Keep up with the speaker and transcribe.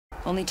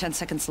Only 10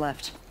 seconds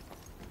left.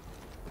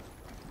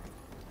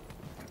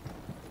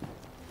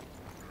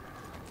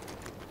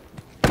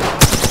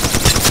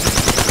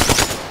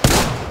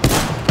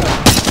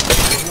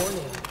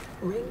 Warning.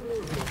 Ring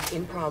movement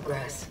in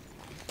progress.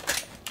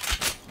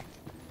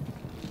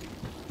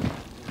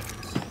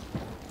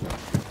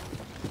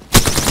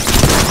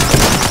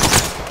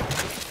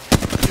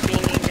 You're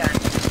being aimed at.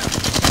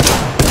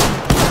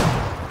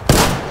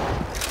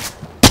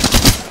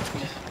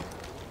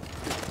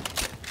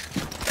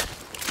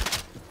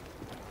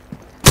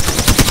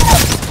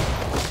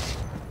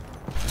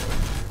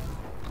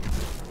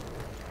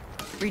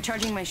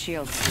 Recharging my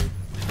shields.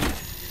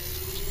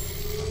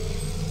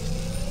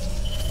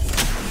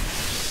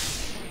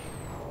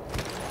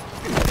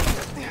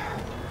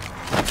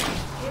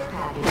 Care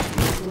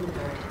package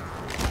delivered.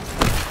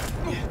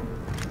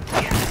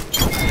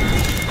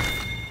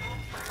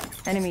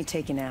 Enemy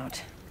taken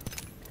out.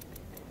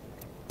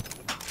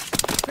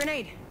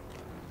 Grenade!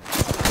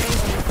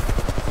 Crazy.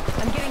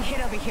 I'm getting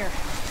hit over here.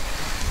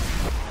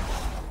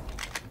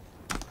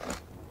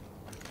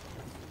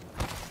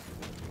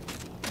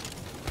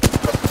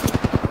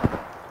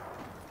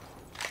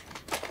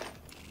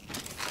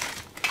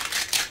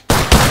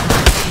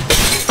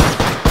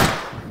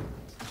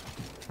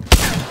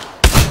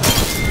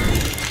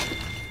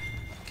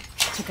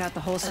 Took out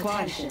the whole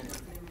squad. Attention.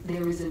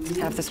 There is a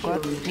new Half the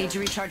squad. kill leader. Need to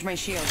recharge my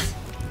shields.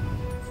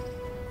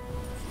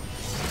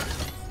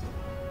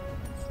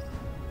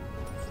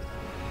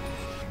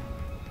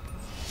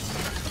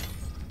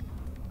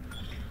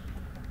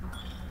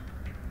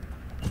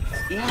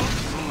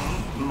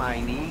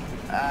 Miney.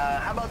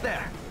 How about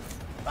there?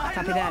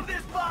 Copy that.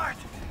 This part!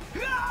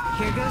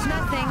 Here goes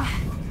nothing.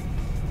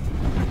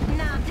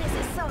 Now this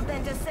is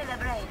something to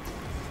celebrate.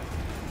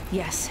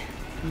 Yes,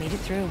 made it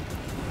through.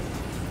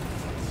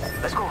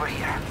 Let's go over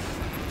here.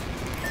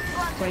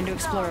 Going to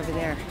explore over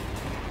there.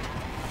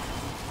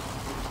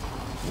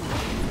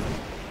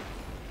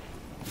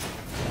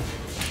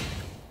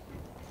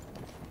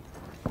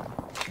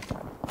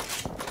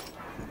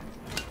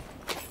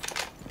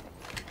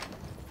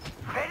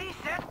 Ready,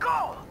 set,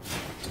 go!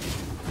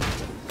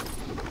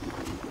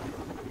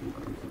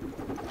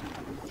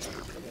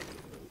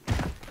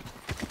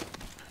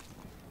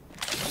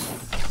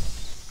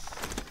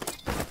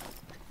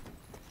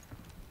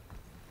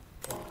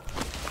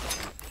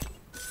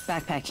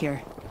 Backpack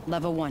here.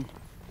 Level 1.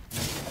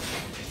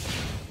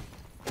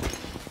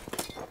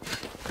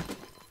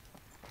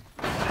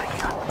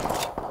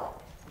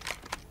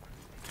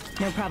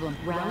 No problem.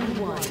 Round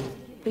 1.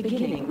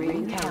 Beginning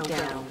ring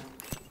countdown.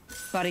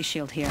 Body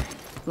shield here.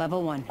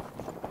 Level 1.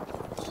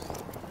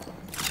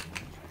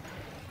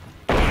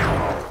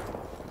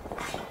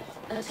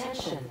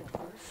 Attention.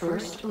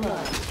 First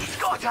blood. It's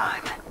go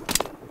time!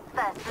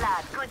 First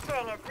blood, good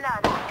thing it's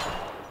not.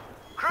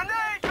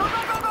 Grenade! Go,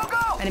 go, go, go,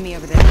 go! Enemy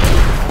over there. Let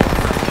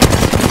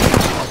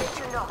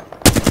you know.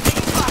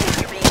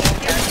 You're being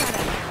aimed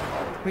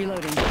at.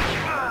 Reloading.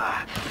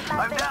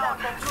 I'm down.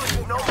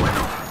 No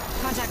bueno.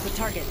 Contact with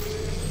target.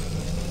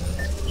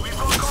 We've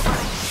got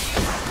company.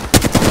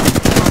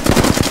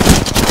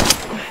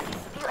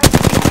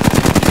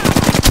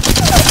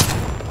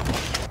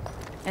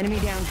 Enemy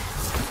down.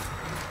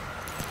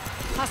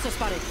 Hostile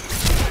spotted.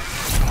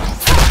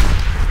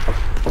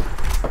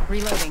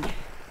 Reloading.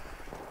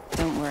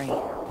 Don't worry.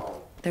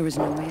 There was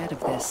no way out of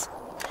this.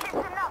 Listen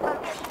up,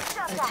 I'm getting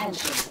shot at.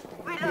 Attention.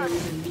 There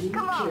is a new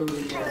Come kill on,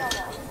 leader.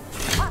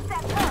 what's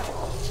that gun?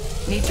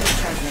 Need to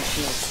recharge my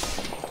shields.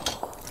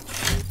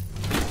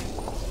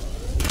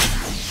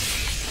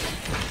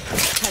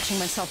 Patching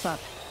myself up.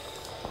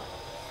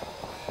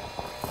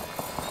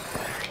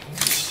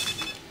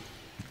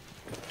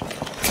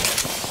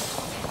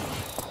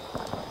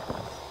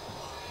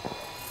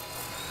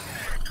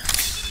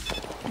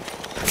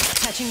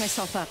 Patching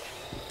myself up.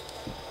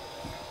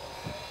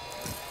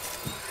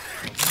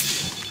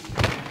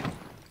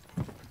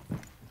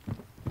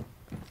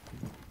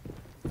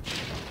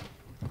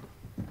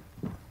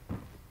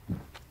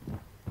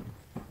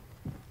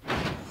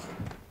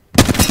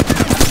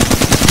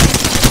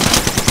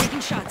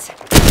 Taking shots.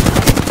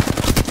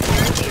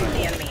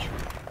 The enemy.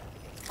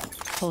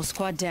 Whole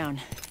squad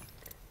down.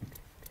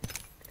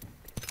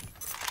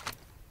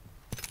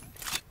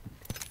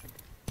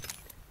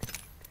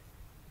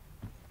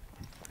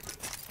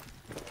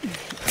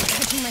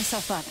 Catching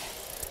myself up.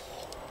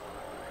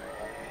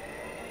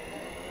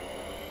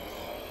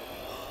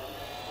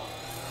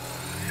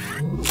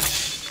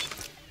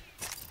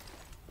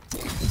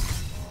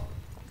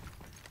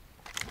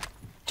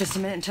 Just a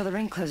minute until the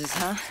ring closes,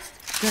 huh?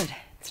 Good.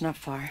 It's not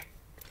far.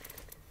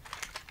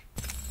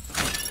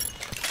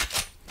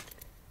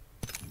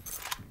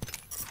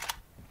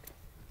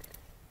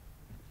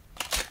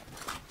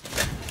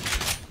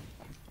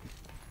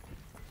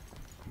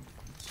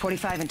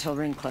 "45 until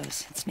ring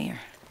close. It's near.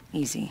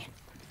 Easy.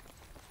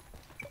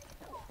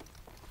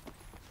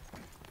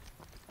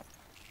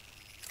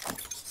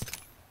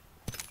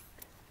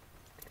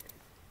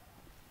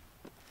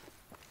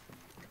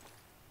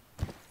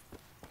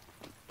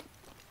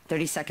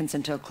 "30 seconds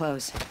until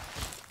close.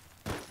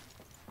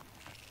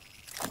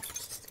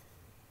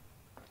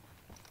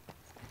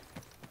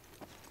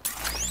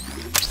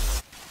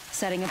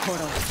 Setting a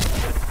portal.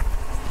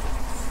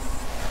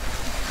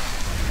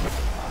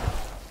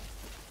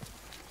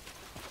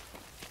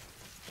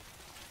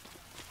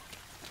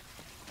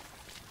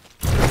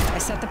 I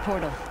set the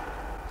portal.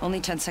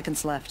 Only 10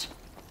 seconds left.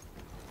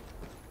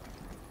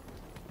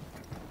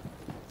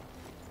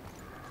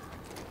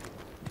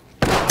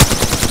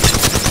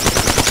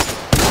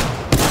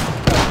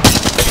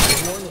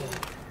 Warning.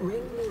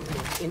 Ring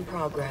movement in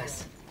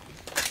progress.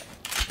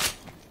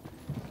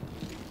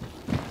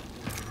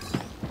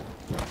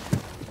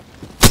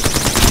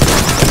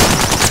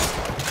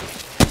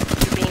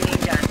 Being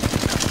done.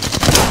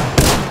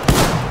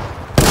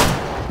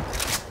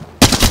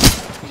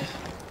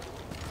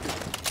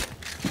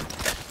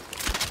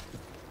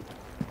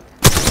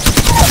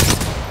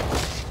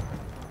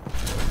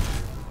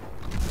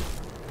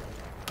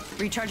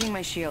 Recharging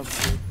my shields.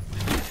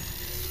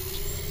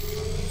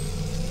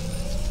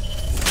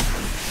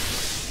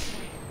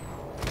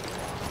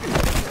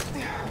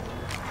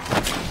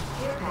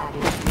 Care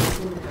package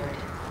delivered.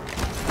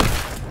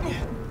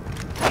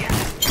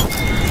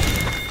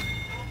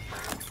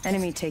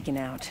 Enemy taken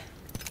out.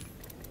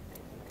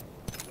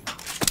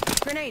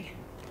 Grenade!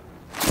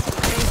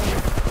 Crazy.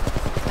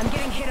 I'm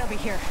getting hit over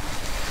here.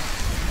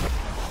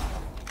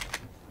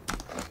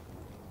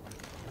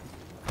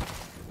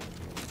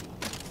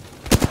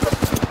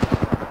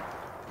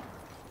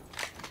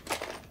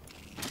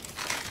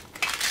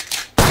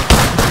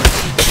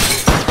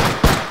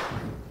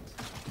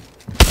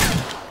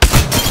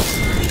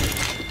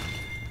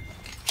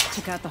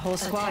 Took out the whole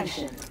squad.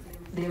 Attention.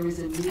 There is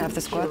a new Half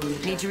the squad. kill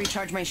leader. Need to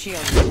recharge my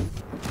shield.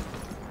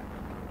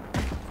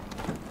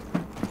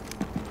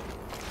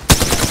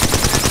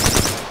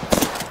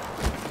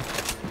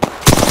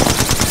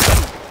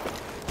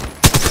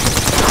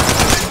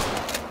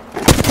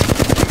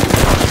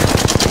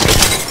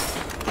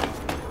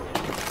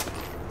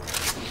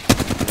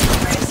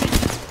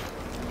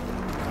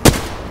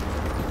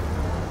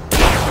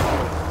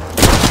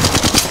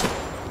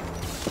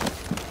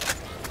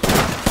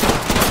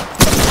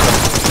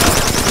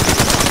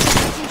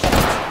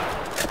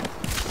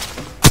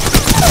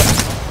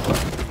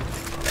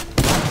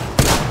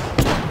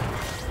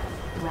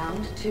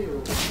 Round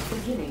 2.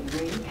 Beginning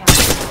ring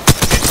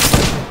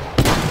countdown.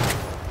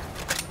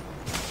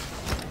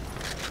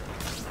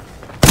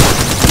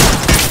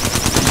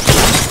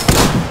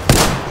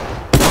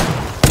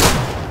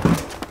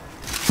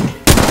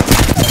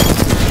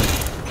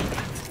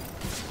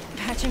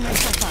 Patching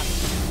myself up.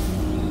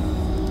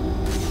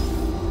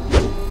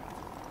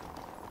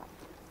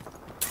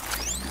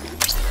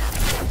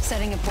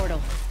 Setting a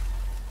portal.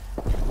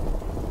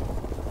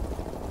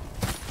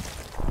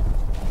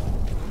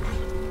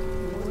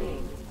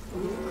 Warning.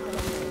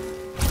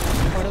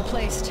 Portal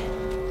placed.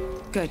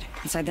 Good.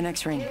 Inside the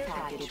next ring. Care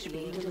package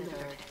being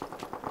delivered.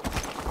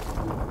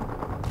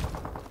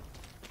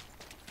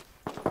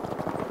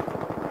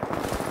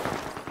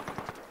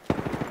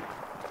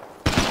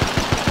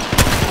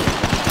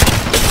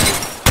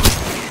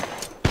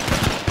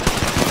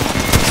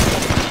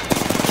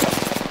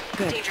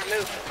 Good. Danger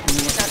move.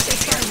 It's not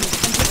safe here.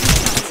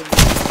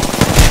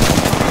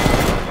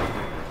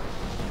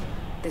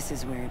 This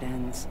is where it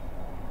ends.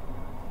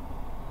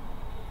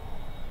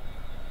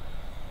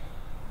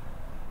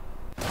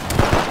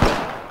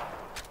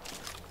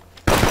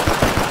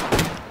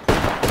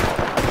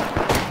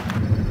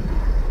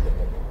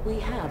 We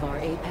have our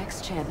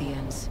Apex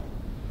champions.